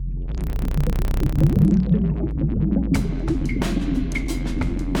You're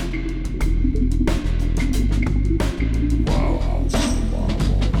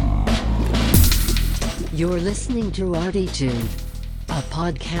listening to Artitude, a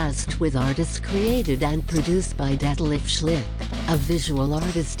podcast with artists created and produced by Detlef Schlick, a visual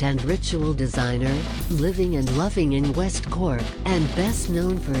artist and ritual designer, living and loving in West Cork, and best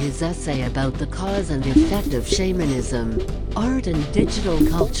known for his essay about the cause and effect of shamanism, art and digital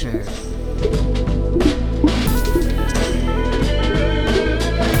culture.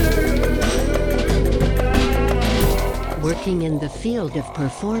 Working in the field of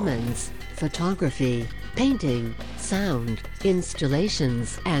performance, photography, painting, sound,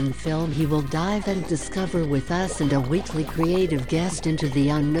 installations, and film, he will dive and discover with us and a weekly creative guest into the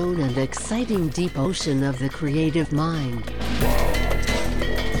unknown and exciting deep ocean of the creative mind.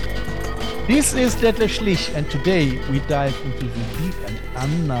 This is Detlef Schlick, and today we dive into the deep and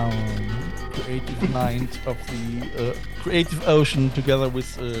unknown creative mind of the creative ocean together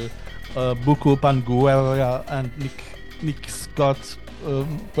with Buko Panguera and Nick Scott.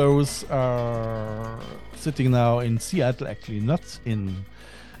 Both are sitting now in Seattle, actually, not in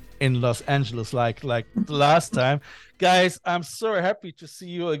Los Angeles like the last time. Guys, I'm so happy to see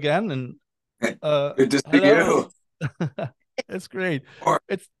you again. And good to see you. It's great.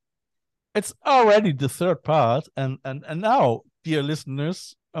 It's already the third part, and now, dear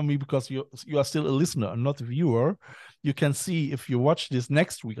listeners, I mean, because you are still a listener and not a viewer, you can see if you watch this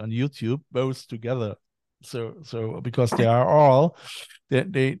next week on YouTube, both together. So because they are all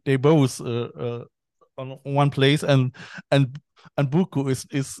they both on one place, and Buko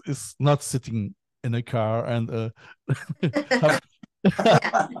is not sitting in a car and yeah,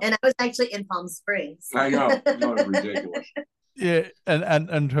 and I was actually in Palm Springs. I know, it's ridiculous. Yeah,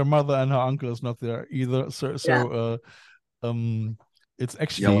 and her mother and her uncle is not there either. So it's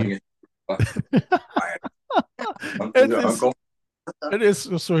actually Uncle. It is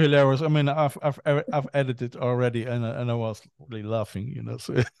so hilarious. I mean, I've edited already, and I was really laughing, you know.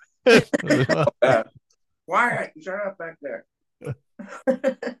 So Why? Shut up back there.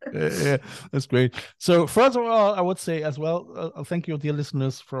 Yeah, that's great. So first of all, I would say as well, thank you, dear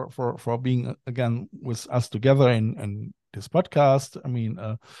listeners, for being again with us together in this podcast. I mean,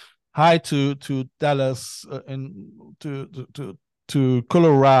 hi to Dallas, and to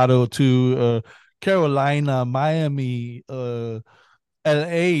Colorado, to Carolina, Miami,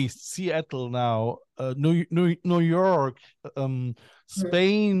 LA, Seattle now, New York,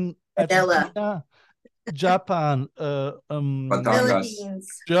 Spain, Argentina, Japan, Philippines,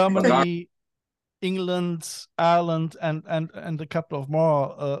 Germany, England, Ireland, and a couple of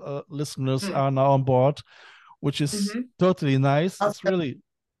more listeners are now on board, which is totally nice.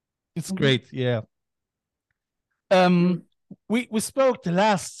 It's great. Yeah. We spoke the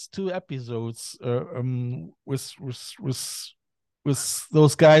last two episodes with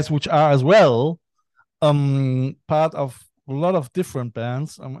those guys, which are as well part of a lot of different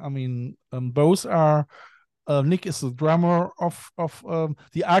bands. I mean, both are. Nick is the drummer of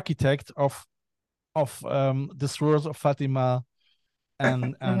the architect of the Swords of Fatima,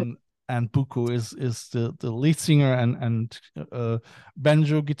 and Buko is the lead singer and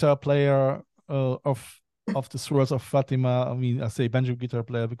banjo guitar player of the Swords of Fatima. I mean, I say banjo guitar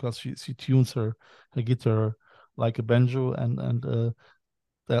player because she tunes her guitar like a banjo, and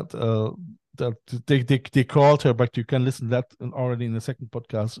that they called her, but you can listen to that already in the second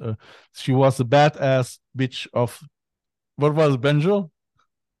podcast. She was the badass bitch of what was it, banjo?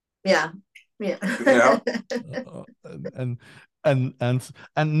 Yeah.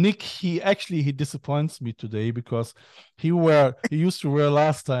 And Nick, he disappoints me today because he used to wear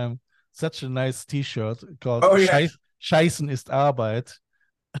last time such a nice T-shirt called Scheißen ist Arbeit.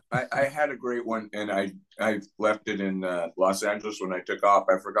 I had a great one, and I left it in Los Angeles when I took off.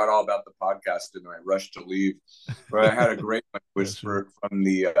 I forgot all about the podcast, and I rushed to leave. But I had a great one. It was from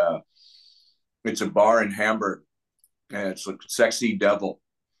the it's a bar in Hamburg, and it's like Sexy Devil,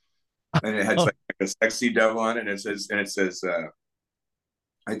 and it has like a sexy devil on it, and it says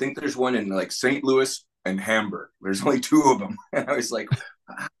I think there's one in like St. Louis and Hamburg. There's only two of them, and I was like,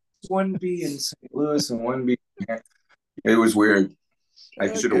 one be in St. Louis and one be in Hamburg. It was weird.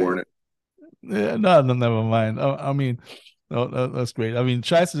 I should have worn it. Yeah, no, never mind. I mean, no, that's great. I mean,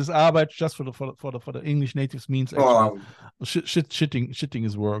 Scheiße ist Arbeit, just for the English natives, means actually shitting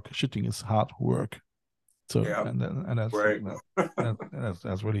is work. Shitting is hard work. So yeah, and that's right.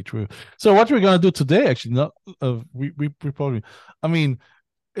 That's really true. So what we're gonna do today, actually, we probably, I mean,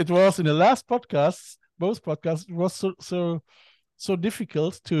 it was in the last podcast, both podcasts, it was so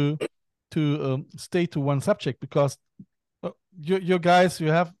difficult to stay to one subject because you guys, you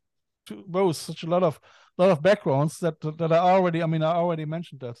have both such a lot of backgrounds that I already. I mean, I already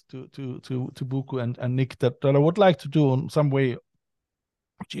mentioned that to Buku and Nick that I would like to do in some way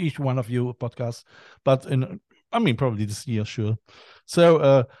each one of you podcasts, but probably this year, sure.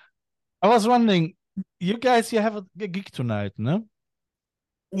 So I was wondering, you guys, you have a gig tonight, no?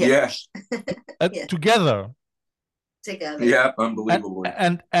 Yes. Yeah. Together. Yeah, unbelievable.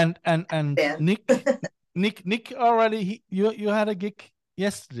 And Yeah. Nick already you had a gig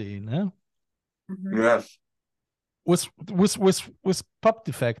yesterday, no? Mhm. Yes. With Pop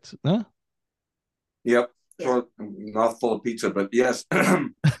Defect, no? Yep. Yeah. So, mouthful of pizza, but yes,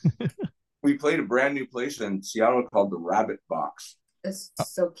 we played a brand new place in Seattle called the Rabbit Box. It's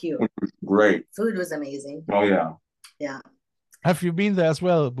so cute. Great. Food was amazing. Oh yeah. Yeah. Have you been there as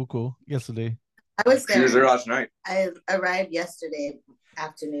well, Buko, yesterday? I was She was there there. last night. I arrived yesterday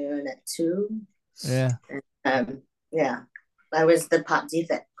afternoon at 2. Yeah. Yeah. I was the Pop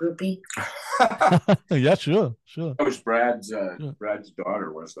Defect groupie. Yeah, sure. That was Brad's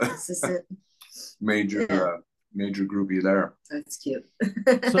daughter was the Assistant. major groupie there. That's cute.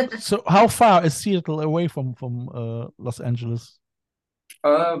 So how far is Seattle away from Los Angeles?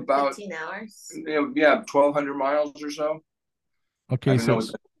 About 15 hours. 1,200 miles or so. Okay, so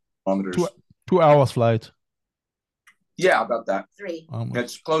kilometers. 2 hours flight. Yeah, about that. 3.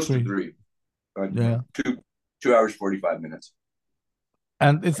 It's close to 3. Yeah. 2 hours 45 minutes.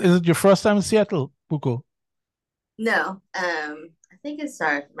 And is it your first time in Seattle, Buko? No. I think it's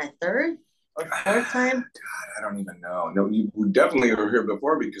my 3rd or 4th time. God, I don't even know. No, we definitely were here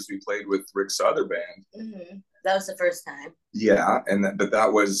before because we played with Rick's other band. Mm-hmm. That was the first time. Yeah, but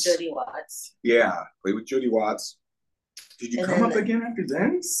that was Jody Watts. Yeah, played with Jody Watts. Did you come up again after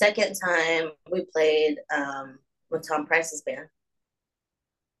then? Second time we played with Tom Price's band.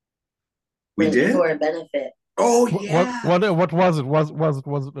 We did for a benefit. Oh yeah. What was it? Was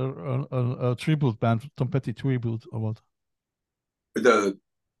it a tribute band, Tom Petty tribute or what?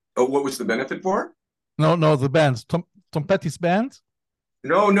 What was the benefit for? No, the band. Tom Petty's band?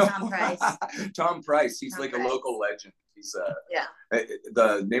 No. Tom Price. Tom Price. He's Tom like Price. a local legend. He's yeah.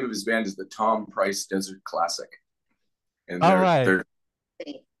 The name of his band is the Tom Price Desert Classic. And all right.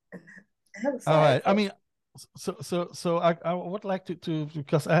 All right. I mean, so I would like to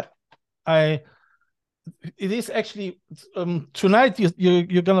because I it is actually tonight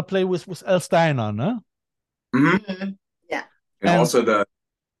you're gonna play with Al Steiner, no? Mm-hmm. Yeah. And also the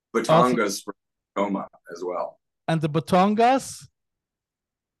Batongas from Tacoma as well. And the Batongas?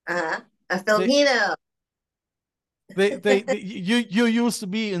 A Filipino. They you used to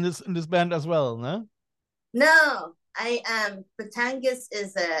be in this band as well, no? No, Batangas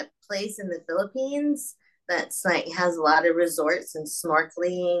is a place in the Philippines that's like has a lot of resorts and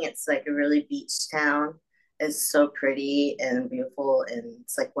snorkeling. It's like a really beach town. It's so pretty and beautiful, and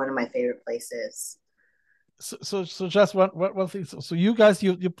it's like one of my favorite places. So just one thing. So you guys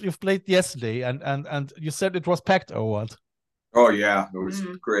you've played yesterday, and you said it was packed or what? Oh yeah, it was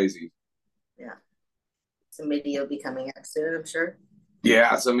crazy. Yeah, some video will be coming up soon, I'm sure.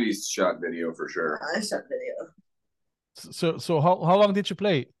 Yeah, somebody's shot video for sure. I shot video. So how long did you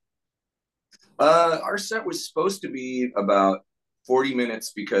play? Our set was supposed to be about 40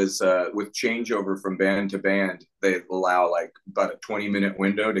 minutes because with changeover from band to band, they allow like about a 20-minute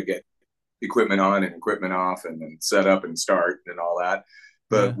window to get equipment on and equipment off and then set up and start and all that.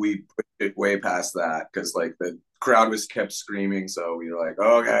 But we put it way past that because like the crowd was kept screaming. So we were like,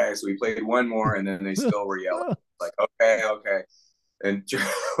 okay. So we played one more and then they still were yelling like, okay. And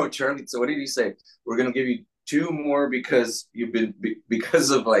Charlie, so what did he say? We're going to give you 2 more because because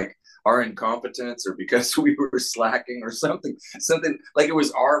of like our incompetence or because we were slacking or something like it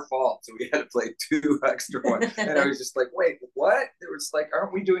was our fault. So we had to play 2 extra ones. And I was just like, wait, what? It was like,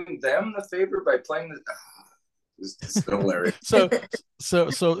 aren't we doing them the favor by playing the... It's hilarious. So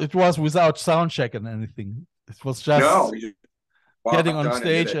it was without sound check and anything. It was just getting on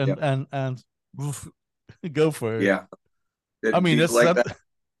stage and go for it. Yeah. I mean, that's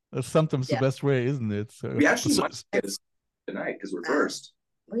sometimes the best way, isn't it? So we actually might get this tonight because we're first.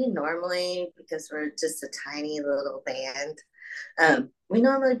 We normally, because we're just a tiny little band, we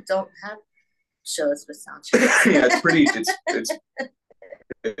normally don't have shows with sound check. Yeah,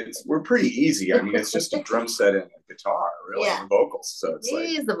 we're pretty easy. I mean, it's just a drum set and a guitar, really, and vocals. So it's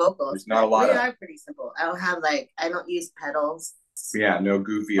use the vocals. There's not a lot. We are pretty simple. I don't use pedals. Yeah, no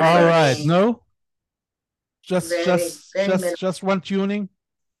goofy effects. All right, no. Very just one tuning.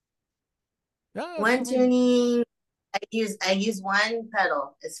 Yeah, one tuning. I use one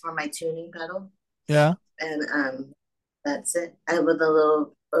pedal. It's for my tuning pedal. Yeah. And that's it. I have a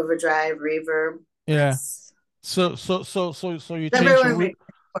little overdrive reverb. Yeah. So you change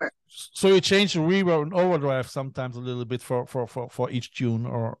So you change the reverb and overdrive sometimes a little bit for each tune,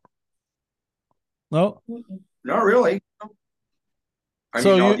 or no? Not really. I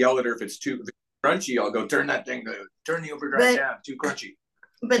So mean, I'll you- yell at her if it's too crunchy. I'll go turn the overdrive down. Too crunchy.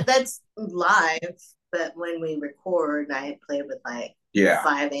 But that's live. But when we record, I play with like Yeah,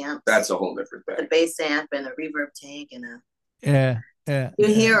 5 amps. that's a whole different with a thing. bass amp and a reverb tank and a. Yeah. You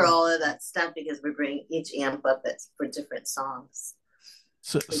hear all of that stuff because we bring each amp up that's for different songs.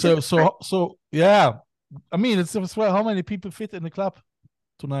 So yeah. I mean, it's as well. How many people fit in the club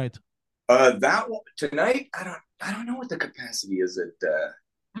tonight? That one, tonight, I don't know what the capacity is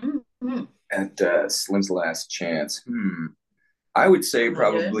at Slim's Last Chance. I would say 100?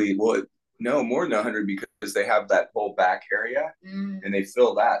 probably no more than 100 because they have that whole back area and they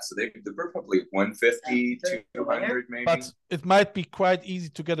fill that, so they're probably 150, 200 maybe. But it might be quite easy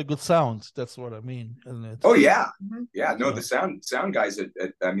to get a good sound. That's what I mean, isn't it? Oh yeah, yeah. No, the sound guys.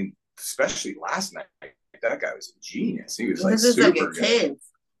 I mean, especially last night, that guy was a genius. He was like this is super like a good. cave.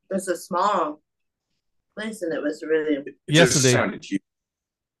 It's a small place, and it was really. It Yesterday. just sounded huge.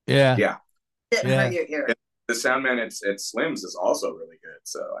 Yeah. Didn't hurt your ear. The sound man at Slim's is also really good.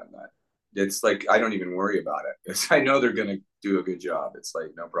 So I'm not. It's like I don't even worry about it. I know they're gonna do a good job. It's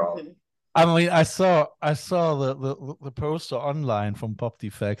like no problem. I mean, I saw the poster online from Pop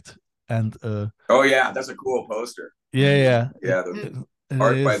Defect, and oh yeah, that's a cool poster. Yeah. The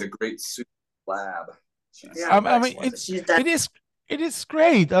art by the great Sue Lab. I mean, it is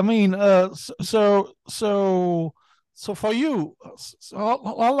great. I mean, so for you, so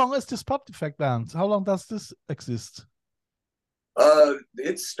how long is this Pop Defect band? How long does this exist?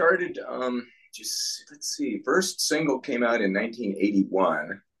 It started. Just let's see. First single came out in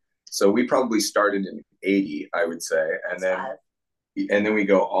 1981. So we probably started in 80, I would say, and then we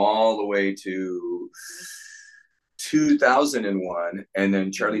go all the way to 2001, and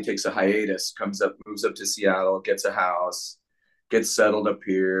then Charlie takes a hiatus, moves up to Seattle, gets a house, gets settled up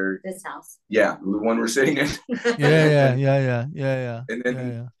here. This house. Yeah, the one we're sitting in. Yeah. And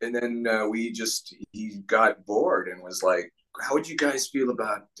then he got bored and was like, "How would you guys feel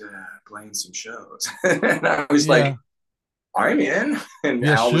about playing some shows?" And I was like, I'm in. And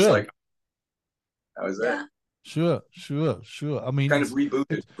Al was like, that was it. Sure. I mean, kind of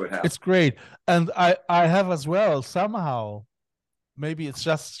rebooted what happened. It's great. And I have as well, somehow, maybe it's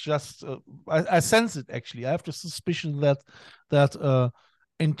just I sense it actually. I have the suspicion that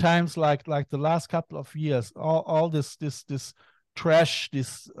in times like the last couple of years, all this trash,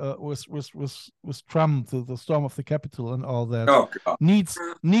 this with Trump, the storm of the Capitol and all that, needs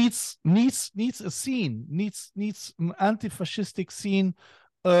a scene, needs an anti-fascistic scene,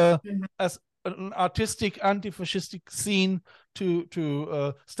 as an artistic anti-fascistic scene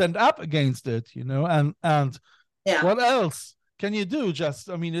to stand up against it, and what else can you do?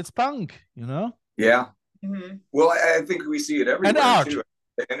 I mean, it's punk, Yeah. Well, I think we see it everywhere, and art too.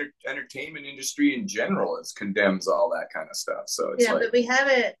 The entertainment industry in general condemns all that kind of stuff. So it's but we have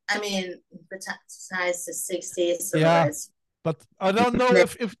it. I mean, besides the 60s. So but I don't know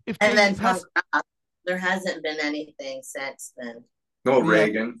if and then punk rock, there hasn't been anything since then. No,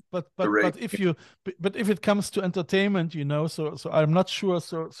 Reagan. But if it comes to entertainment, so I'm not sure.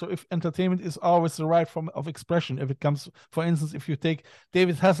 So if entertainment is always the right form of expression, if it comes, for instance, if you take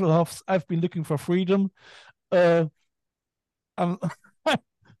David Hasselhoff's "I've Been Looking for Freedom,"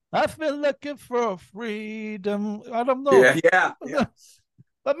 I've been looking for freedom. I don't know. Yeah.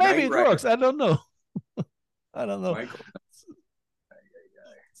 But maybe it works. I don't know. Michael.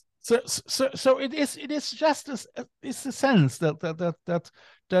 So it is just it's the sense that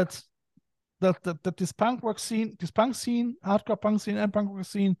this punk scene, hardcore punk scene and punk rock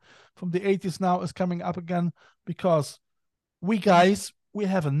scene from the 80s now is coming up again, because we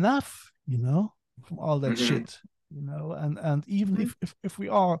have enough, from all that shit, and even if we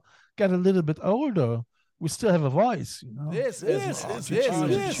all get a little bit older, we still have a voice, This is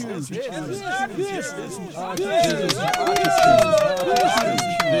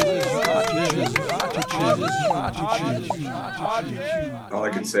all I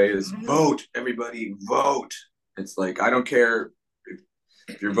can say is vote, everybody, vote. It's like, I don't care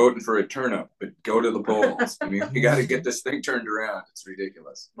if you're voting for a turnip, but go to the polls. I mean, we got to get this thing turned around. It's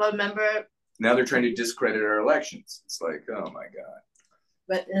ridiculous. Well, remember, now they're trying to discredit our elections. It's like, oh my God.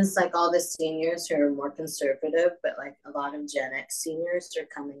 But it's like all the seniors who are more conservative, but like a lot of Gen X seniors are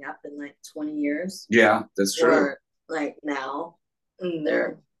coming up in like 20 years. Yeah, that's true. Or like now, and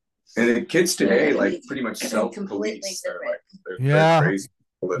the kids today, like, pretty much self-police. They're crazy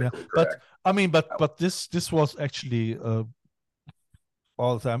politically correct. But this was actually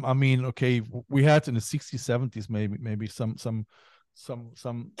all the time. I mean, okay, we had in the 60s, 70s maybe some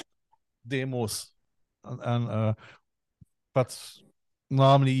demos, and but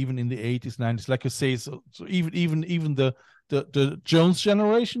normally even in the 80s, 90s, like you say, so even the Jones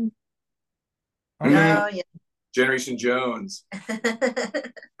generation. Oh yeah. Generation Jones.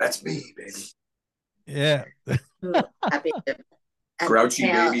 That's me, baby. Yeah. Happy Grouchy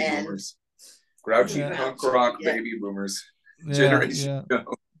baby boomers. Grouchy punk rock baby boomers. Generation Jones.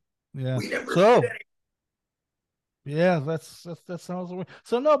 Yeah. So yeah, that sounds weird.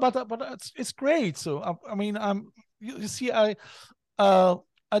 So no, but it's great. So I mean, you see, I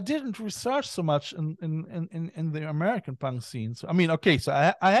didn't research so much in the American punk scene. So I mean, okay, so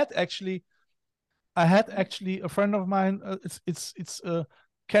I had actually a friend of mine. It's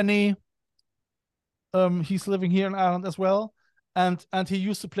Kenny. He's living here in Ireland as well, and he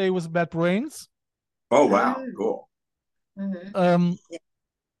used to play with Bad Brains. Oh wow, cool.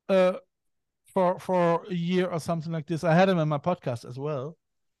 For a year or something like this. I had him in my podcast as well.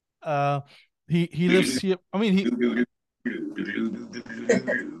 He lives here. I mean,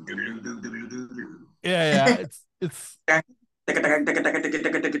 yeah. It's. I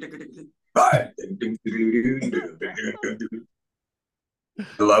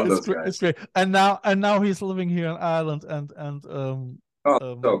love those guys. It's great. And now he's living here in Ireland, and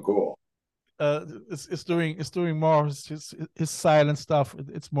so cool. It's doing more his silent stuff.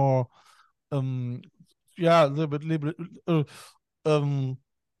 It's more yeah, a little bit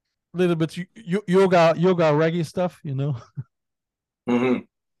yoga reggae stuff, you know.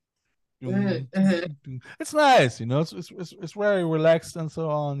 It's nice, you know. It's very relaxed and so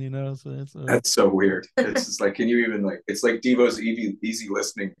on, you know. So it's that's so weird. It's just like, can you even like? It's like Devo's easy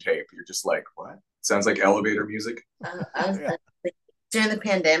listening tape. You're just like, what? Sounds like elevator music. During the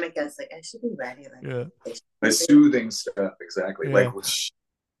pandemic, I was like, I should be ready. Like, the soothing stuff, exactly. Like,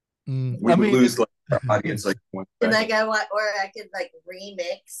 we would lose like our audience like one. And like I could like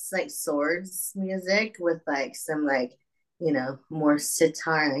remix like Swords music with like some like, you know, more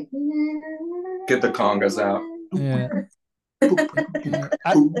sitar, like get the congas out. Yeah.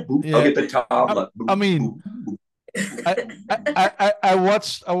 I'll get the tabla. I mean, I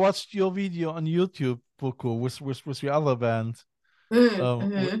watched your video on YouTube, Puku, with your other band, with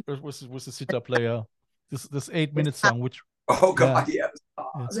the sitar player. This 8-minute song, which God, yes.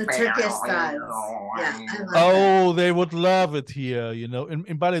 The Turkish styles. Yeah. They would love it here, you know.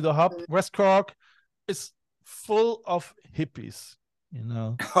 In Ballydohop, West Cork is full of hippies, you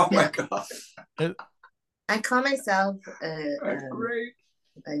know. Oh my God. I call myself a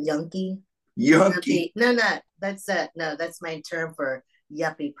yunkie. Yunkie? No, that's my term for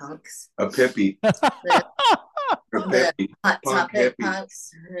yuppie punks. A pippy. The hot topic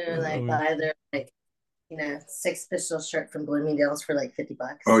punks who like either like, you know, Sex Pistols shirt from Bloomingdale's for like $50.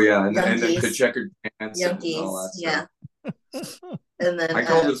 Oh yeah, and then the checkered pants Yunkies, and all that stuff. Yeah. And then I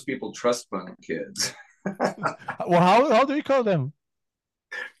call those people trust fund kids. Well, how do you call them?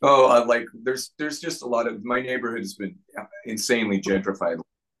 Oh, like there's just a lot of, my neighborhood has been insanely gentrified,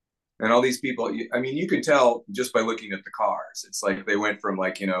 and all these people. I mean, you can tell just by looking at the cars. It's like they went from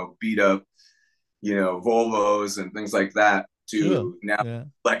like, you know, beat up, you know, Volvos and things like that to now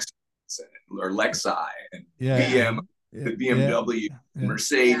Lexus or Lexi and the BMW,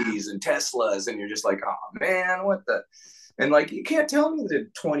 Mercedes and Teslas, and you're just like, oh man, what the? And like, you can't tell me that a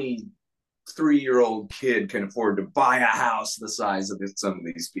 23-year-old kid can afford to buy a house the size of it some of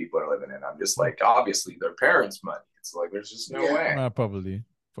these people are living in. I'm just like, obviously their parents' money. It's like, there's just no way. Probably.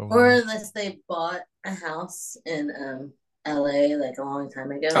 Or unless they bought a house in LA like a long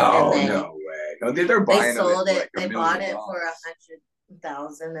time ago. Oh, no way. No, they're buying they sold it. Like they bought it for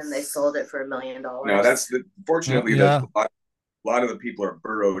 $100,000 and they sold it for $1 million. No, that's fortunately that a lot of the people are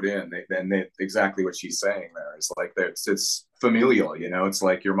burrowed in. They exactly what she's saying there. It's like it's familial, you know. It's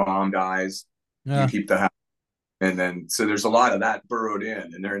like your mom dies, you keep the house, and then so there's a lot of that burrowed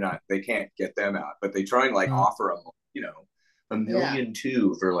in, and they can't get them out, but they try and like offer them, you know, $1.2 million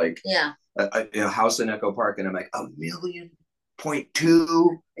for like a house in Echo Park, and I'm like, $1.2 million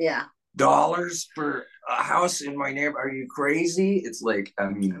for a house in my neighborhood? Are you crazy? It's like, I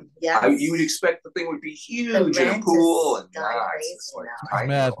mean, you would expect the thing would be huge and a pool and nice. It's like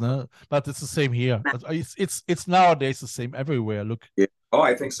mad, no? But it's the same here. It's nowadays the same everywhere. Look. Yeah. Oh,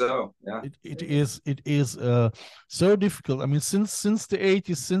 I think so. Yeah. It is so difficult. I mean, since the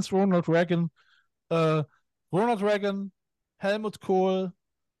 80s, since Ronald Reagan, Helmut Kohl,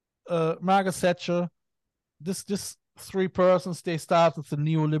 Margaret Thatcher, this three persons, they started the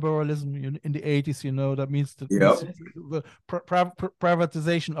neoliberalism in the 80s, you know. That means the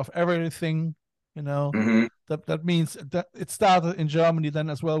privatization of everything, you know. That means that it started in Germany then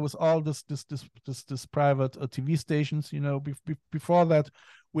as well with all this private TV stations, you know. Before that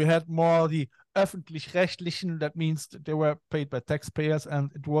we had more the öffentlich-rechtlichen. That means that they were paid by taxpayers,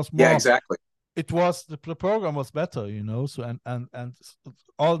 and it was more. Yeah, exactly. It was the program was better, you know. So and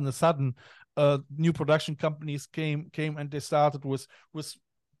all of a sudden, new production companies came and they started with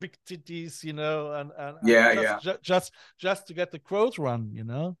big titties, you know, and just to get the quote run, you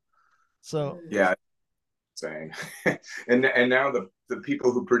know. So yeah, saying, and now the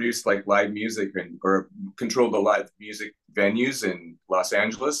people who produce like live music or control the live music venues in Los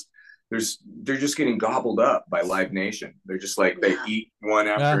Angeles, they're just getting gobbled up by Live Nation. They're just like they eat one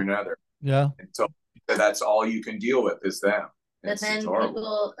after another. Yeah. And so that's all you can deal with is them. But then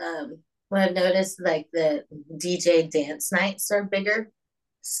people, what I've noticed, like the DJ dance nights are bigger.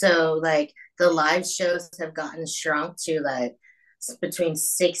 So like the live shows have gotten shrunk to like between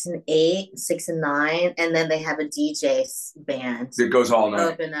 6 and 8, 6 and 9, and then they have a DJ band. It goes all night.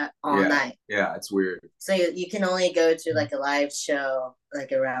 Open up all night. Yeah, it's weird. So you can only go to like a live show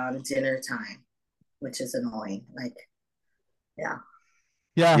like around dinner time, which is annoying. Like,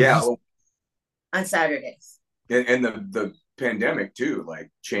 yeah. On Saturdays. And the pandemic too, like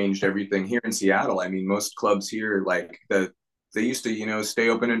changed everything here in Seattle. I mean, most clubs here, like they used to, you know, stay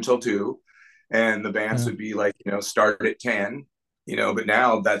open until 2, and the bands would be like, you know, start at 10, you know, but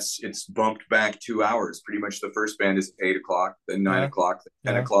now it's bumped back 2 hours. Pretty much the first band is 8 o'clock, then 9 o'clock,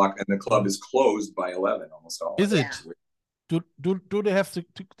 then 10 o'clock, and the club is closed by 11 almost all. Is it? Do they have to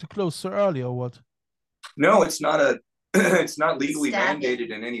close so early or what? No, it's not it's not legally mandated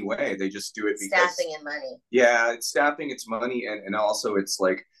in any way. They just do it because staffing and money. Yeah, it's staffing, it's money, and also it's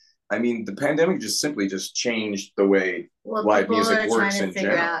like, I mean, the pandemic just simply changed the way live music works in general. People are trying to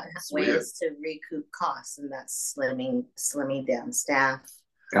figure out ways to recoup costs, and that's slimming down staff,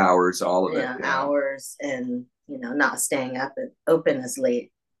 hours, all of it. Hours, and you know, not staying up and open as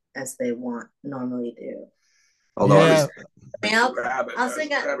late as they normally do. Although I also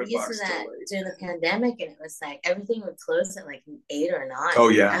got used to that during the pandemic, and it was like everything would close at like 8 or 9. Oh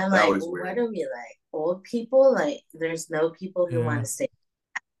yeah, and I'm like, what are we, like old people? Like, there's no people who want to stay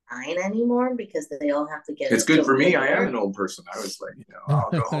at 9 anymore because they all have to get. It's good for me. I am an old person. I was like, you know,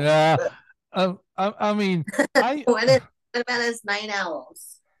 I'll go home. I mean, what about us night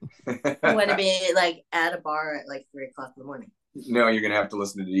owls? I want to be like at a bar at like 3 o'clock in the morning. No, you're gonna have to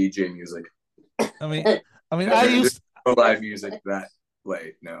listen to DJ music. I mean, I used live music that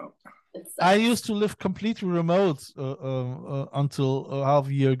late. No, I used to live completely remote until half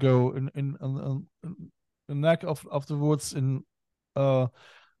a year ago in the neck of the woods in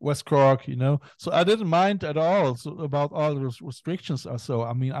West Cork, you know. So I didn't mind at all about all the restrictions or so.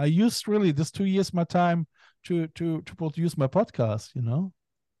 I mean, I used really this 2 years my time to produce my podcast, you know.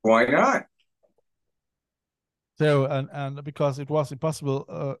 Why not? So and because it was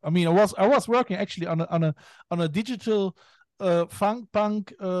impossible. I mean, I was working actually on a digital funk,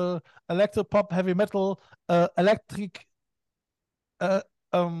 punk, electro pop, heavy metal, electric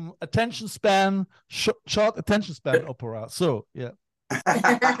attention span, short attention span opera. So yeah.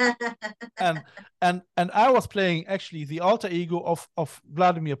 and I was playing actually the alter ego of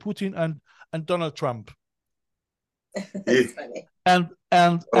Vladimir Putin and Donald Trump. That's funny. And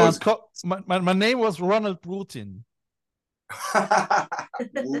my name was Ronald Putin.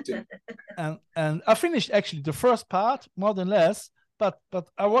 and I finished actually the first part more than less, but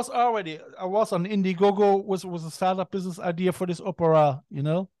I was on Indiegogo with a startup business idea for this opera, you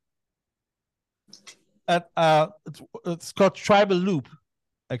know. And it's called Tribal Loop,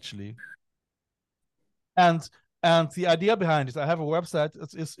 actually. And the idea behind it, I have a website.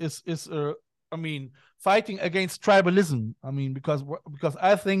 Is I mean, fighting against tribalism. I mean, because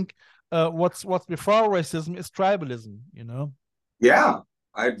I think what's before racism is tribalism. You know. Yeah,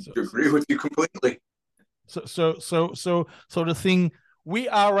 I agree with you completely. So the thing, we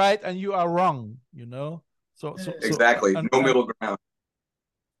are right and you are wrong. You know. So exactly, no middle ground.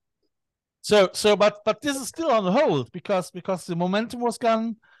 But this is still on hold because the momentum was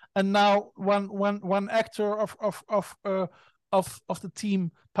gone, and now one actor of the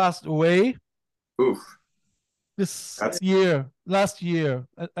team passed away. Oof. Last year.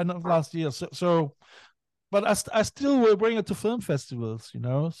 So, but I still will bring it to film festivals, you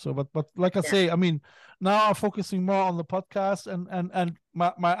know. So, but like I say, I mean, now I'm focusing more on the podcast and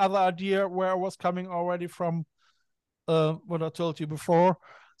my other idea where I was coming already from, what I told you before.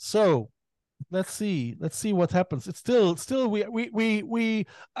 So, let's see what happens. It's still we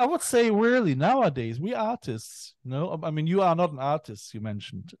I would say really nowadays we artists, you know. I mean, you are not an artist, you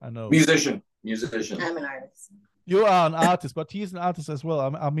mentioned. I know. Musician. I'm an artist. You are an artist, but he's an artist as well.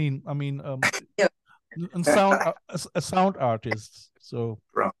 I mean, and a sound artist. So.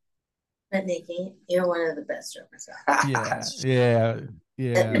 But Nikki, you're one of the best drummers.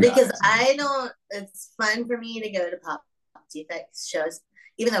 Yeah. Because I don't. It's fun for me to go to Pop Defect shows,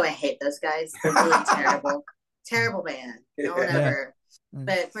 even though I hate those guys. They're really terrible band. No one ever.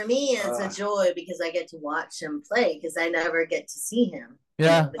 But for me, it's a joy because I get to watch him play because I never get to see him.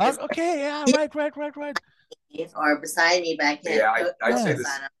 Yeah. You know, Okay. Yeah. Right. Or beside me, but I can't. Yeah, I'd say the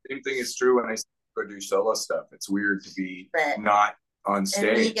same thing is true when I go do solo stuff. It's weird to be not on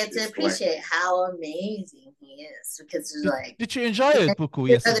stage. And you get to appreciate how amazing he is because it's like. Did you enjoy it, Buku,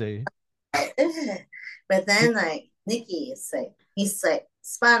 yesterday? But then, like Nicky is like he's like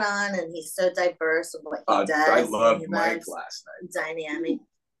spot on, and he's so diverse of what he does. I loved Mike last night. Dynamic.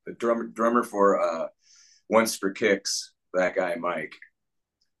 The drummer for Once for Kicks, that guy Mike.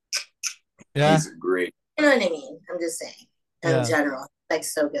 Yeah, he's great. You know what I mean? I'm just saying, in general, like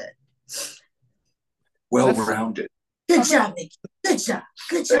so good. Well-rounded. Good job, Nicky. Good job,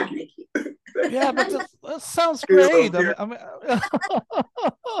 Nicky. Yeah, but that sounds great. I mean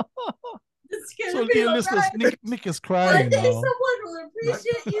so, dear listeners, Nick is crying now. Someone will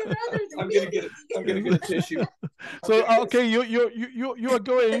appreciate you rather than I'm gonna get a tissue. So okay, you are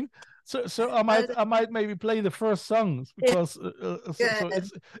going. So I might maybe play the first songs because so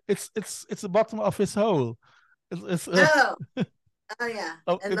it's the bottom of his hole. It's oh yeah.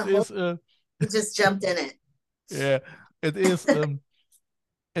 Oh, and it is. He just jumped in it. Yeah, it is.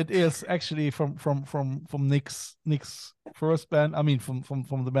 It is actually from Nick's first band. I mean,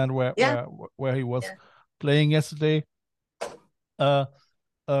 from the band where he was playing yesterday.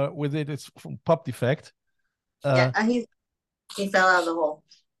 With it's from Pop Defect. He fell out of the hole.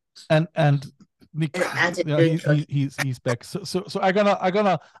 And Nick, he's back. So I'm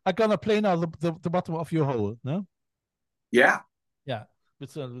gonna play now the bottom of your hole. No. Yeah. Yeah,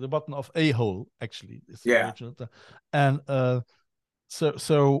 it's the bottom of a hole actually. It's original. And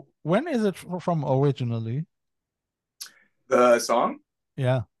So when is it from originally? The song?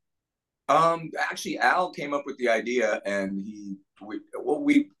 Yeah. Actually, Al came up with the idea, and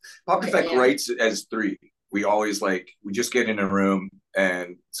Pop Defect writes it as three. We always we just get in a room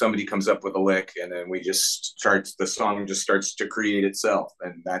and somebody comes up with a lick, and then the song just starts to create itself,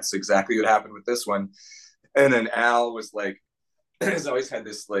 and that's exactly what happened with this one. And then Al was has always had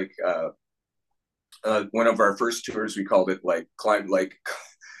this one of our first tours, we called it climb,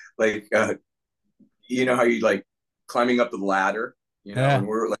 you know how you climbing up the ladder, you know, and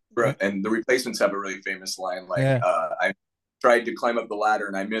and the Replacements have a really famous line, I tried to climb up the ladder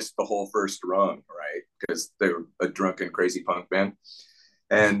and I missed the whole first rung, right? Because they were a drunken, crazy punk band.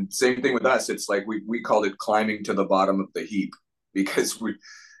 And same thing with us. It's we called it climbing to the bottom of the heap because we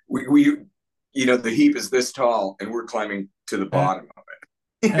you know, the heap is this tall and we're climbing to the bottom of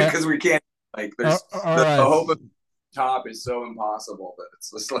it because we can't. There's the hope of the top is so impossible that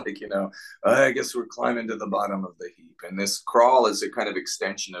it's just you know, I guess we're climbing to the bottom of the heap. And this crawl is a kind of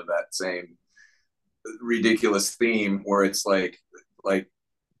extension of that same ridiculous theme where it's you're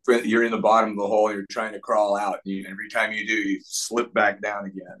in the bottom of the hole, you're trying to crawl out, and every time you do, you slip back down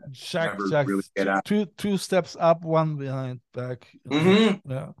again and never really get out. Two steps up, one behind, back. Mm-hmm.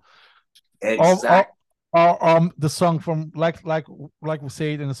 Yeah. Exactly. The song from like we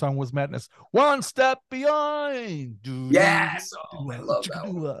say it in the song was Madness. One step behind. Yes. I love that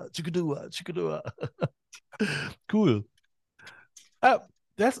one. Cool.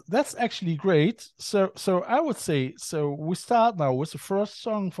 That's actually great. So I would say we start now with the first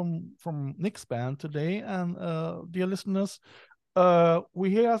song from Nick's band today, and dear listeners, we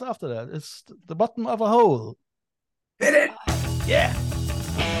hear us after that. It's the bottom of a hole. Hit it. Yeah.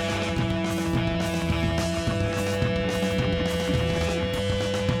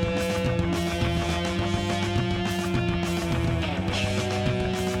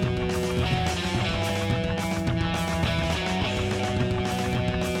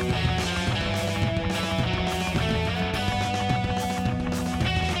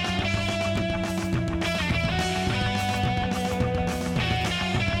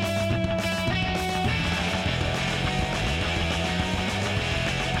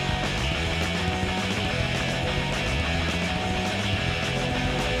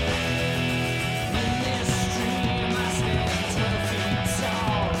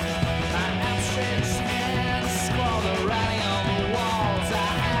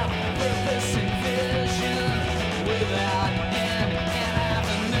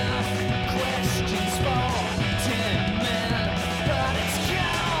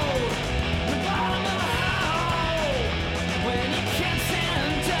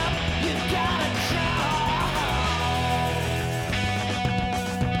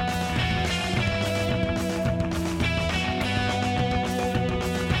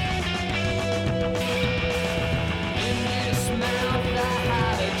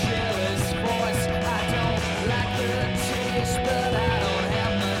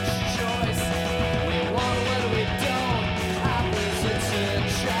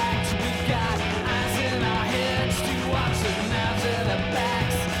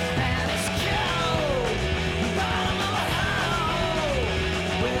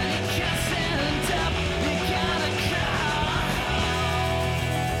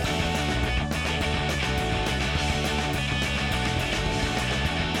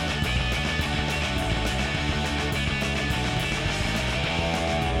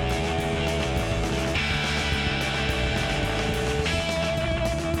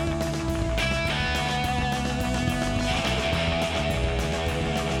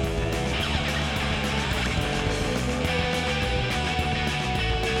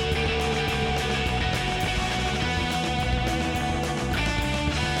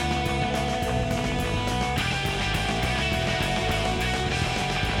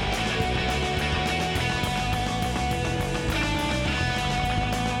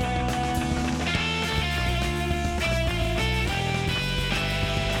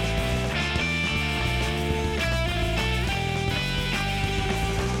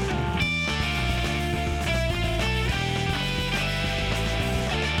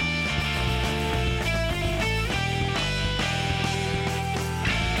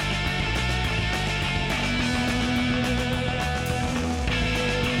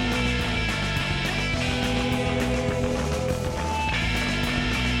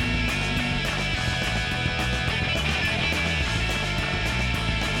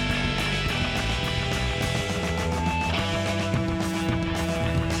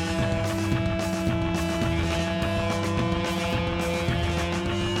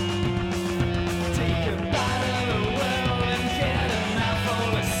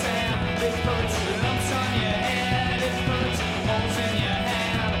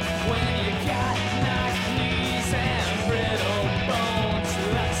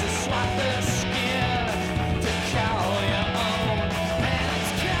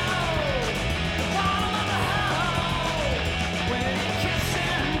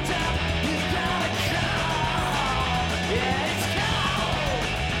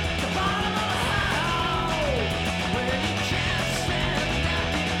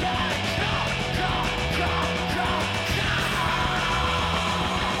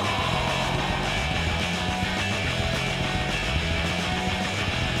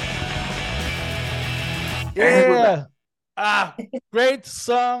 And we're Yeah. Great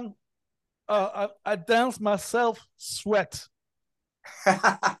song. I dance myself sweat.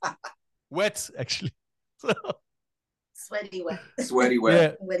 back. Wet, actually. So, Sweaty wet. Sweaty wet.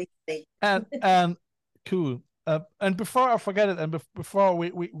 yeah. Sweaty wet. And cool. And before I forget it, and before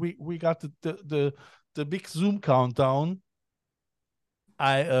we got the big Zoom countdown,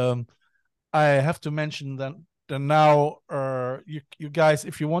 I have to mention that now you guys,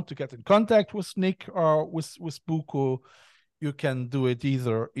 if you want to get in contact with Nick or with Buku, you can do it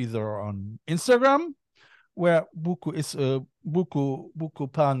either on Instagram, where Buku is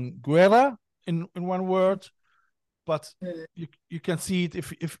Buku Pan Guerra in one word, but you can see it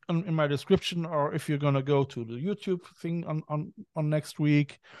if in my description, or if you're gonna go to the YouTube thing on next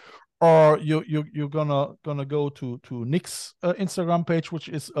week, or you're gonna go to Nick's Instagram page, which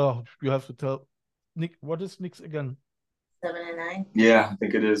is you have to tell Nick, what is Nick's again? 7 and 9. Yeah, I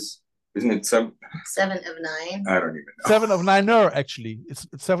think it is. Isn't it 7? 7 of 9. I don't even know. 7 of 9er, actually. It's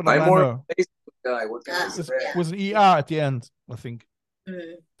 7 of I'm more of 9er. a Facebook guy. What can I say? With an ER at the end, I think.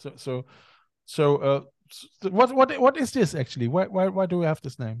 So what is this actually? Why do we have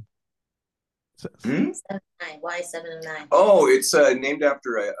this name? 7 of 9. Why 7 of 9? Oh, it's named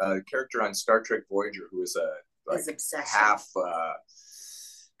after a character on Star Trek Voyager who is His obsession.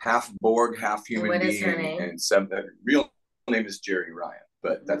 half Borg, half human And what is being, her name? and real name is Jerry Ryan,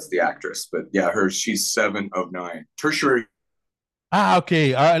 but that's the actress. But yeah, she's 7 of 9. Tertiary.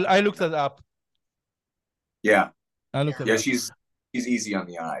 Okay. I looked that up. Yeah. I looked at Yeah, that. she's easy on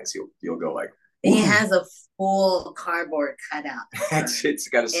the eyes. You'll go like, He has a full cardboard cutout it's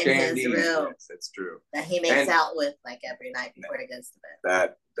got a in his standee. room. Yes, that's true. that he makes out with like every night before he goes to bed.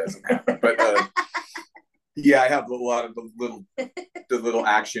 That doesn't happen. But yeah, I have a lot of the little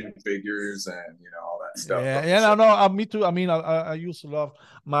action figures and all that stuff. Yeah, no, me too. I mean, I used to love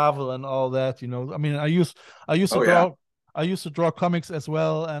Marvel and all that. I mean, I used to draw. I used to draw comics as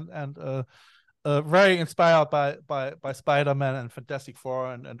well, and very inspired by Spider-Man and Fantastic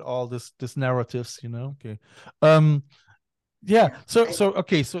Four and all this narratives. Okay. Yeah. So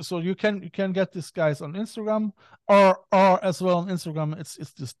you can get these guys on Instagram, or as well on Instagram. It's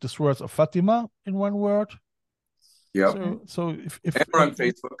this words of Fatima in one word. Yeah. So if and we're on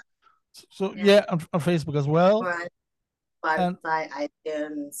Facebook. So on Facebook as well. We're on Spotify,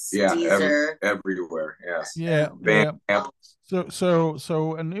 iTunes, Yeah, Deezer. everywhere. Yes. Yeah. Bandcamp.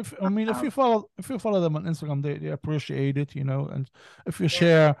 So and if you follow them on Instagram, they appreciate it, and if you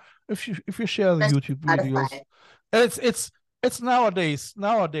share the YouTube videos, it's nowadays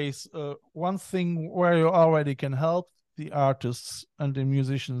one thing where you already can help the artists and the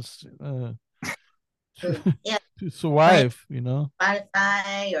musicians to survive,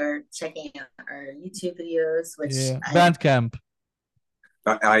 Spotify, or checking out our YouTube videos, which Bandcamp,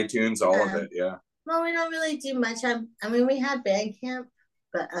 iTunes, all of it. Yeah. Well, we don't really do much. I mean, we have Bandcamp,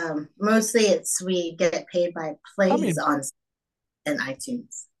 but mostly we get paid by plays on in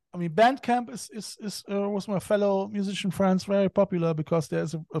iTunes. I mean, Bandcamp is was my fellow musician friends very popular, because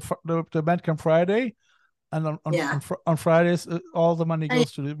there's the Bandcamp Friday, and on Fridays all the money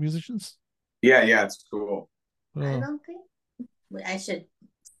goes to the musicians. Yeah, it's cool. I don't think I should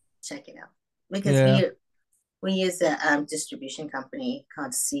check it out, because we use a distribution company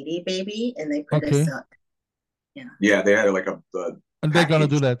called CD Baby, and they put us up. Yeah, they had like and they're gonna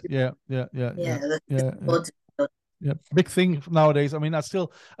do that. Yeah. Big thing nowadays. I mean, I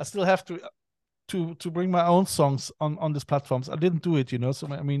still have to bring my own songs on these platforms. I didn't do it, So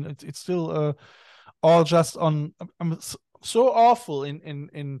I mean, it's still all just on. I'm so awful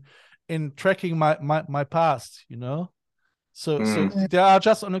in tracking my past, So they are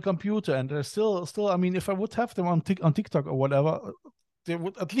just on a computer, and they're still. I mean, if I would have them on TikTok or whatever, they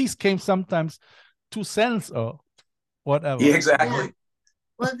would at least came sometimes 2 cents or whatever. Yeah, exactly. Yeah.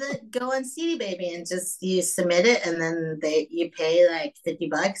 Well, then go on CD Baby and you submit it, and then you pay like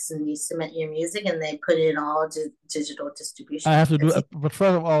 $50, and you submit your music, and they put it all to digital distribution. I have to do it, but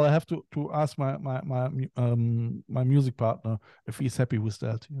first of all, I have to ask my music partner if he's happy with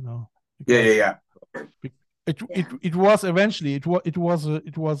that. Yeah. It was eventually it was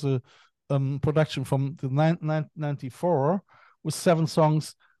a production from the 1994 with 7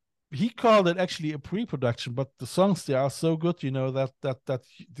 songs. He called it actually a pre-production, but the songs, they are so good, that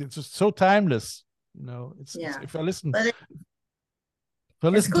it's just so timeless. It's if I listen to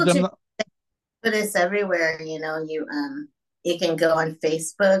them. But it's everywhere. You can go on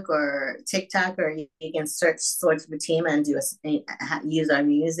Facebook or TikTok, or you can search Swords of Fatima and use our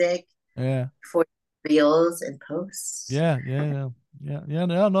music. For reels and posts. Yeah. No.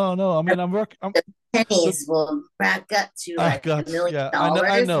 I mean, I'm working. Pennies will rack up to like $1 million.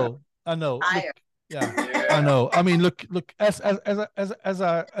 I know. Yeah, Yeah. I know. I mean, look. As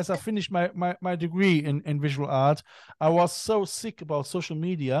I finished my degree in visual art, I was so sick about social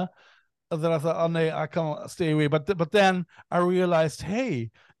media that I thought, oh no, I can't stay away. But then I realized,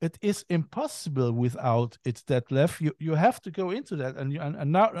 hey, it is impossible without it. That left you have to go into that,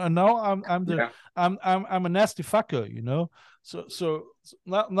 and now Yeah. I'm a nasty fucker, you know. So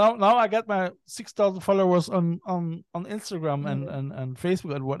now I got my 6,000 followers on Instagram and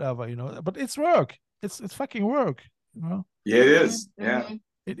Facebook and whatever, you know. But it's work. It's fucking work, you know. Yeah, it is. Yeah.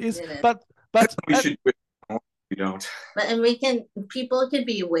 It is. It is. But We should do it. We don't. And people could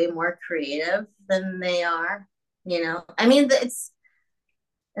be way more creative than they are, you know. I mean, it's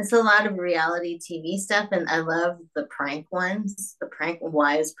a lot of reality TV stuff, and I love the prank ones. The prank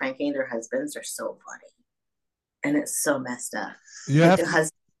wives pranking their husbands are so funny, and it's so messed up. you Like have the to,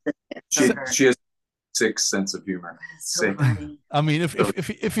 husband, She has sick sense of humor. it's so Sick. funny. I mean,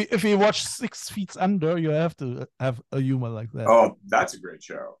 if you watch 6 Feet Under, you have to have a humor like that. Oh, that's a great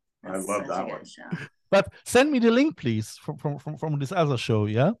show. I That's love such that a one. good show. But send me the link, please, from this other show,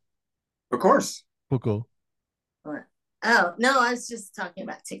 yeah, Of course. Buko. What? Oh no, I was just talking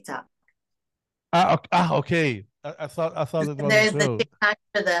about TikTok. Okay. I thought it was a There's the show. TikTok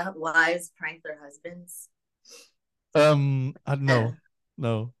for the wives prank their husbands. No,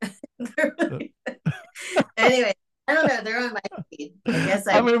 no. Anyway, I don't know. They're on my feed. I guess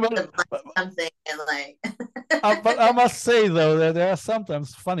I I mean, must have liked something and like. but I must say though that there are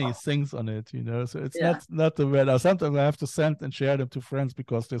sometimes funny things on it, you know. So it's Yeah. not the bad. Sometimes I have to send and share them to friends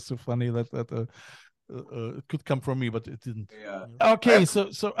because they're so funny that it could come from me, but it didn't. Yeah. Okay,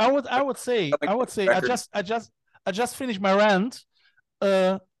 so I would say I just finished my rant.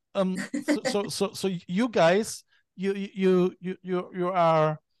 So you guys, you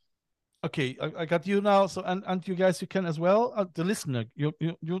are okay. I got you now. So and you guys, you can as well. The listener, you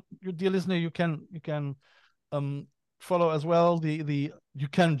dear listener, you can follow as well. You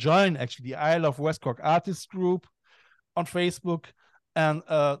can join actually the Isle of Westcork Artists Group on Facebook. And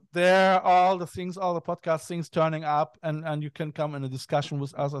there are all the podcast things turning up, and you can come in a discussion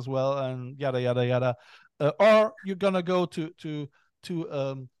with us as well, and yada yada yada. Or you're gonna go to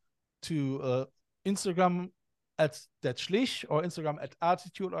Instagram at that Schlich, or Instagram at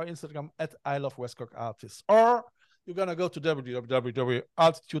Artitude, or Instagram at Isle of Westcork Artists, or you're gonna go to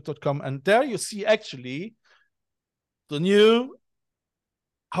www.artitude.com, and there you see actually the new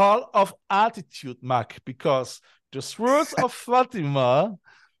Hall of Artitude mug, because the Swords of Fatima,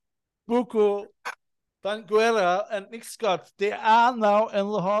 Buko, Banguera, and Nick Scott, they are now in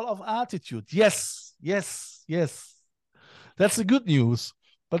the Hall of Artitude. Yes. That's the good news.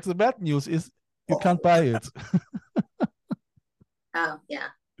 But the bad news is you can't buy it. Oh yeah.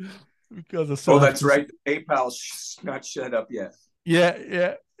 Because that's right. The PayPal's not shut up yet.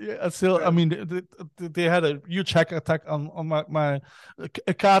 Yeah. Still, I mean, they had a huge hack attack on my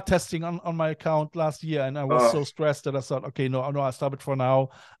card testing on my account last year, and I was so stressed that I thought, okay, no, I stop it for now,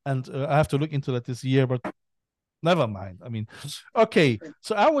 and I have to look into that this year. But never mind. I mean, okay.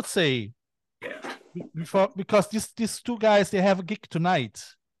 So I would say, because these two guys, they have a gig tonight.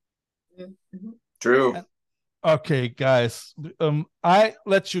 Mm-hmm. True. Okay, guys, I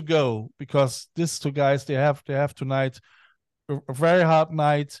let you go because these two guys, they have tonight a very hard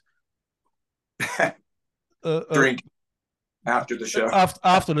night. Drink after the show.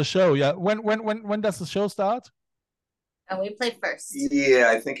 After the show, yeah. When does the show start? And we play first.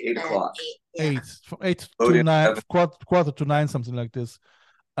 Yeah, I think 8:00. 8 from 8 to 9, quarter to 9, something like this.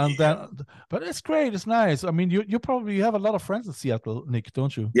 And then, but it's great. It's nice. I mean, you probably have a lot of friends in Seattle, Nick,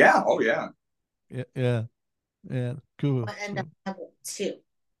 don't you? Yeah. Oh yeah. Yeah. Cool. I end up having 2.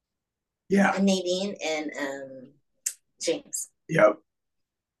 Yeah. And Nadine and James. Yep.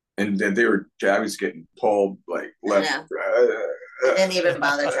 And then I was getting pulled like left. I didn't even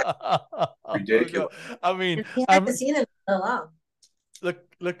bother trying. Ridiculous. I mean, I haven't seen him so long. Look.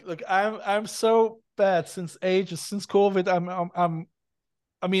 I'm so bad since COVID.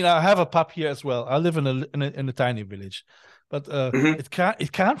 I mean, I have a pup here as well. I live in a tiny village, but it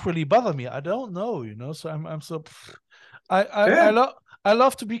can't really bother me. I don't know, you know. So I'm so. I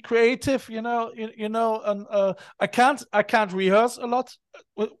love to be creative, you know, and I can't rehearse a lot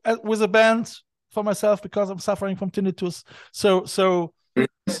with a band for myself because I'm suffering from tinnitus. So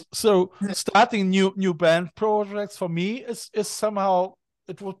starting new band projects for me is somehow,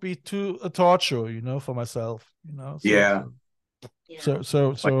 it would be too a torture, you know, for myself, you know. So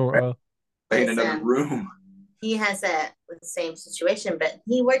in another room. He has the same situation, but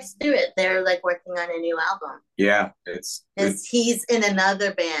he works through it. They're like working on a new album. Yeah, he's in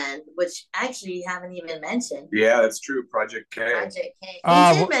another band, which actually you haven't even mentioned. Yeah, that's true. Project K. He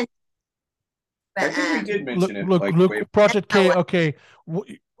did mention. I But think we did Look, mention it. look, Like, look, wait, Project K. how Okay, how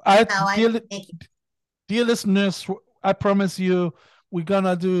I dear, make it. dear listeners, I promise you, we're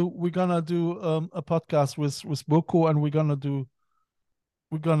gonna do a podcast with Boko, and we're gonna do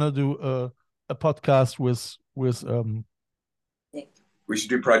a podcast with we should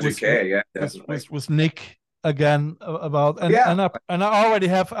do Project with K. Yeah, definitely. with Nick again about Yeah. and I already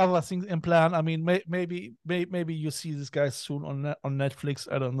have other things in plan. I mean, maybe you see this guy soon on Netflix.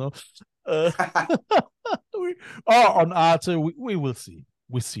 I don't know, or on Arte. We will see.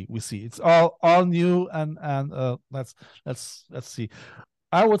 We see. It's all new, and let's see.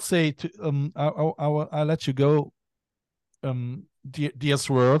 I would say to I'll let you go, dear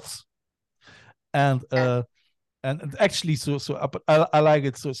Swords, and and actually but I like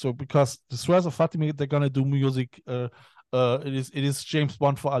it so because the Swords of Fatima, they're gonna do music. It is James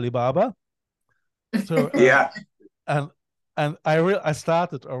Bond for Alibaba. So Yeah. and I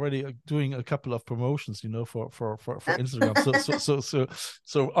started already doing a couple of promotions, for Instagram.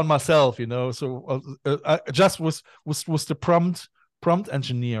 So on myself, So I just was the prompt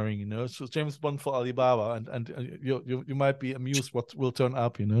engineering, So James Bond for Alibaba, and you might be amused what will turn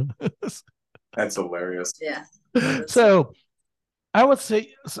up, That's hilarious. Yeah. So I would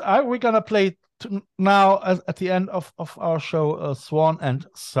say we're gonna play now at the end of our show, Swan and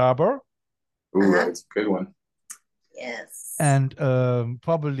Saber. Ooh, that's a good one. Yes. And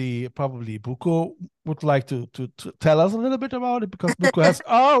probably Buko would like to tell us a little bit about it, because Buko has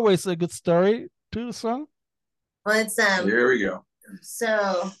always a good story to the song. Well, it's Here we go.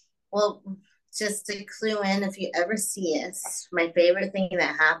 So, well, just to clue in, if you ever see us, my favorite thing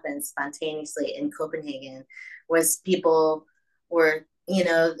that happened spontaneously in Copenhagen was people were,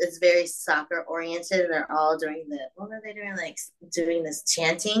 it's very soccer oriented, and they're all doing what were they doing? Like doing this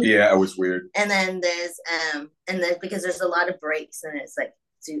chanting. Yeah, it was weird. And then there's because there's a lot of breaks, and it's like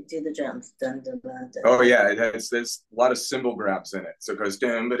do the drums, dun dun dun dun. Oh yeah, there's a lot of cymbal grabs in it. So it goes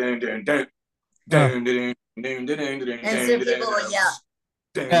dun dun dun dun dun dun dun dun dun dun. And so people will yell.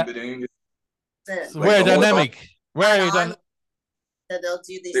 So very dynamic. Very dynamic. So they'll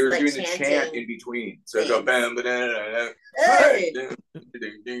do these. They were like doing the chanting chant in between. So it go bam, ba da da da. Hey! Dun,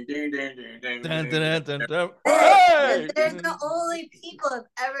 Hey! dun, dun, dun. Hey! Hey! They're the only people who've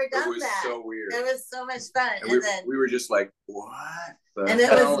ever It done was that. so weird. It was so much fun. And then we were just like, what? and it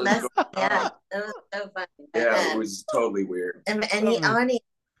was messy. Yeah, it was so funny. Yeah, it was totally weird. And any audience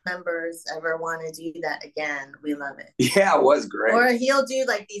members ever want to do that again, we love it. Yeah, it was great. Or he'll do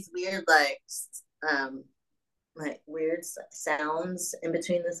like these weird weird sounds in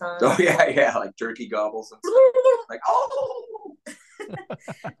between the songs. Oh yeah, like turkey gobbles and stuff. Like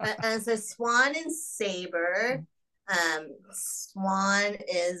And so Swan and Saber. Swan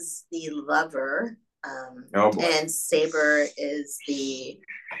is the lover, and Saber is the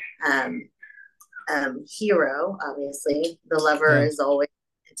hero. Obviously, the lover is always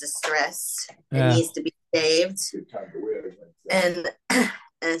distressed and needs to be saved.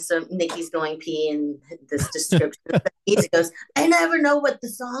 And so Nikki's going pee in this description. He goes, I never know what the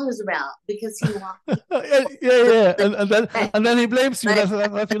song is about because he walked. Yeah. And then he blames you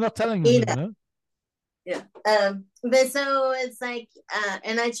that you're not telling him. Yeah. But so it's like,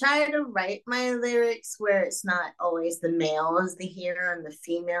 and I try to write my lyrics where it's not always the male is the hero and the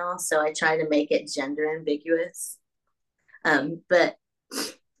female. So I try to make it gender ambiguous. But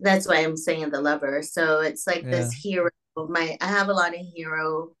that's why I'm saying the lover. So it's like this hero. I have a lot of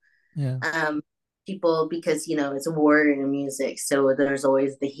hero people because it's a word in music, so there's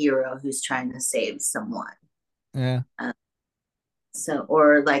always the hero who's trying to save someone. So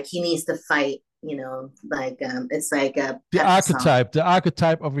or like he needs to fight, it's like the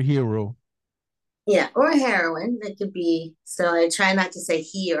archetype of a hero. Yeah, or a heroine. It could be. So I try not to say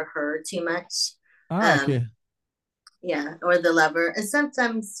he or her too much. Okay. Yeah, or the lover. And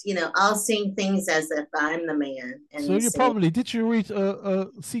sometimes, I'll sing things as if I'm the man. And so you probably, did you read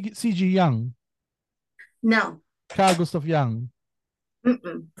C.G. Jung? No. Carl Gustav Jung?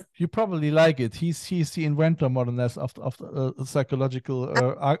 Mm-mm. You probably like it. He's the inventor, more or less, of psychological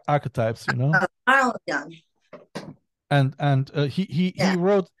archetypes, Carl Jung. And he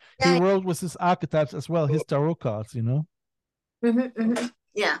wrote with his archetypes as well, his tarot cards, Mm-hmm, mm-hmm.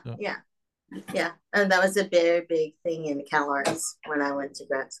 Yeah, and that was a very big thing in CalArts when I went to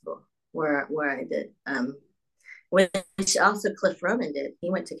grad school, where I did, which also Cliff Roman did. He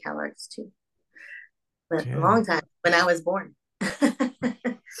went to CalArts too, but a long time when I was born.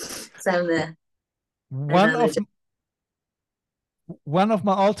 So one of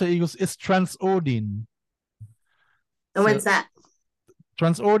my alter egos is Trans Odin. And what's that?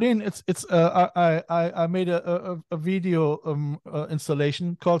 Transordine, it's I made a video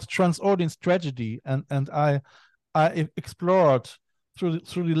installation called Transordine Tragedy, and I explored through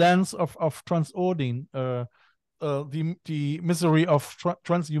the lens of Transordine the misery of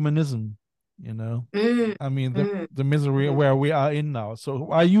transhumanism. You know, I mean the misery where we are in now. So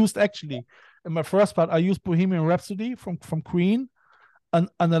I used actually in my first part I used Bohemian Rhapsody from Queen and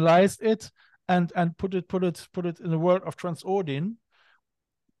analyzed it and put it in the world of Transordine.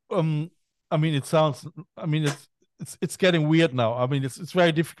 I mean, it sounds. I mean, it's getting weird now. I mean, it's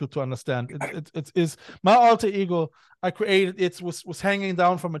very difficult to understand. It is my alter ego. I created it was hanging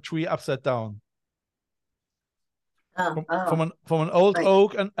down from a tree upside down. From an old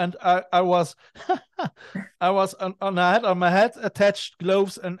oak, and I was I was on my head attached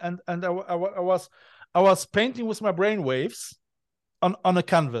gloves, and I was painting with my brain waves on a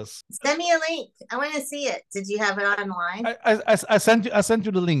canvas. Send me a link. I want to see it. Did you have it online? I sent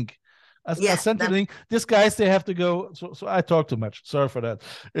you the link. I sent you the link. These guys, they have to go. So I talk too much. Sorry for that.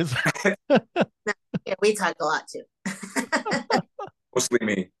 It's yeah, we talk a lot too. Mostly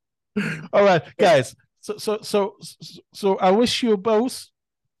me. All right, guys. So I wish you both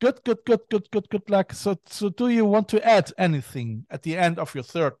good luck. So do you want to add anything at the end of your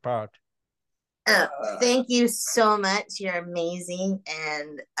third part? Thank you so much. You're amazing,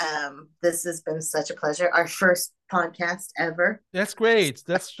 and this has been such a pleasure. Our first podcast ever. That's great.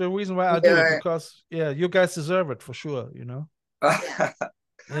 That's the reason why I do it, because you guys deserve it for sure. You know. Yeah.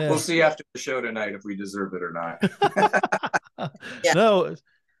 We'll see after the show tonight if we deserve it or not. Yeah. No,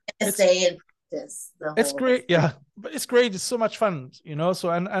 stay in practice. It's great. Yeah, but it's great. It's so much fun. You know.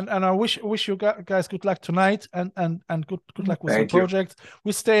 So and I wish you guys good luck tonight and good luck with the project.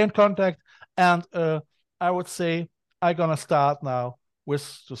 We stay in contact. And I would say I'm gonna start now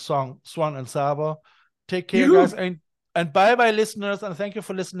with the song Swan and Saber. Take care, guys, and bye, listeners, and thank you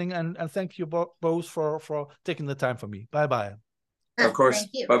for listening, and thank you both for taking the time for me. Bye. Of course.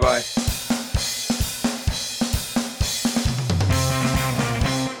 Bye.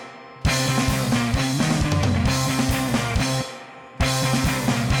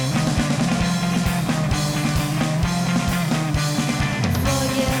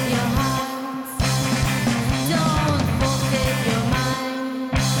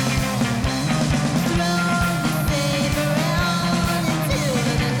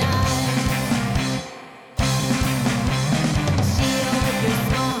 Shield your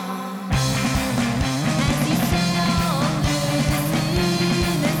swan.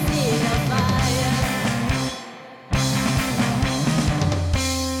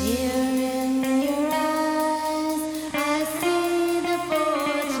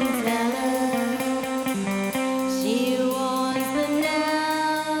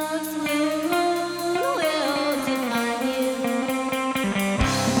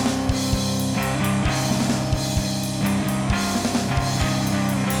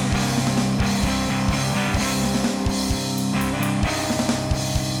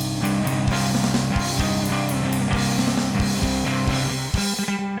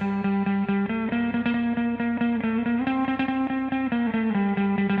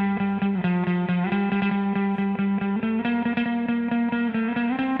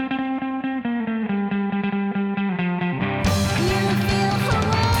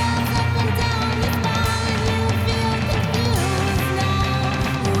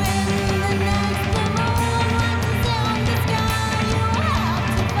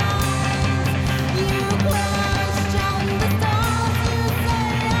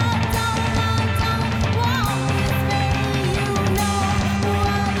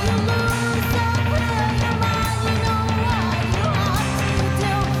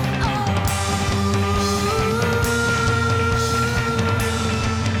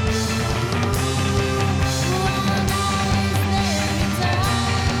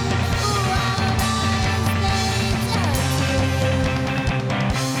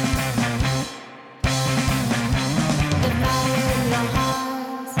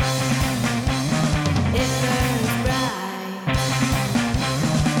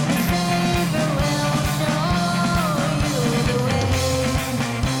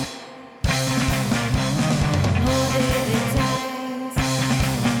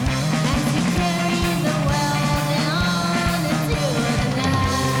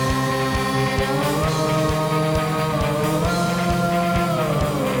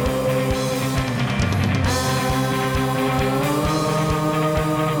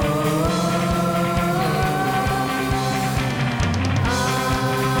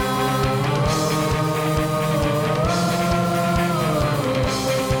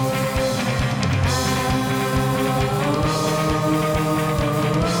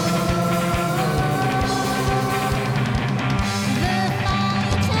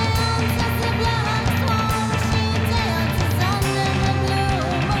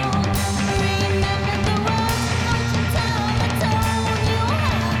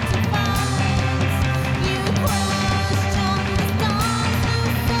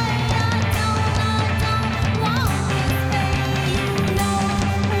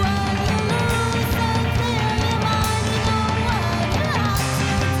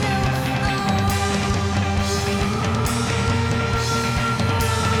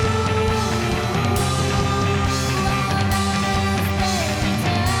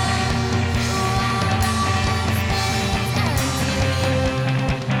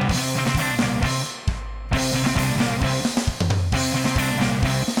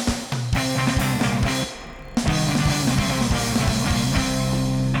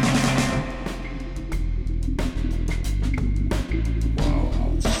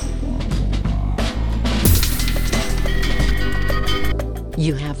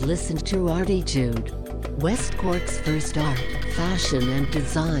 have listened to Artitude, West Cork's first art, fashion and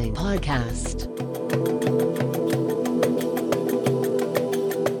design podcast.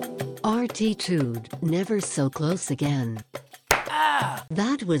 Artitude, never so close again.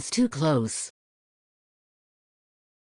 That was too close.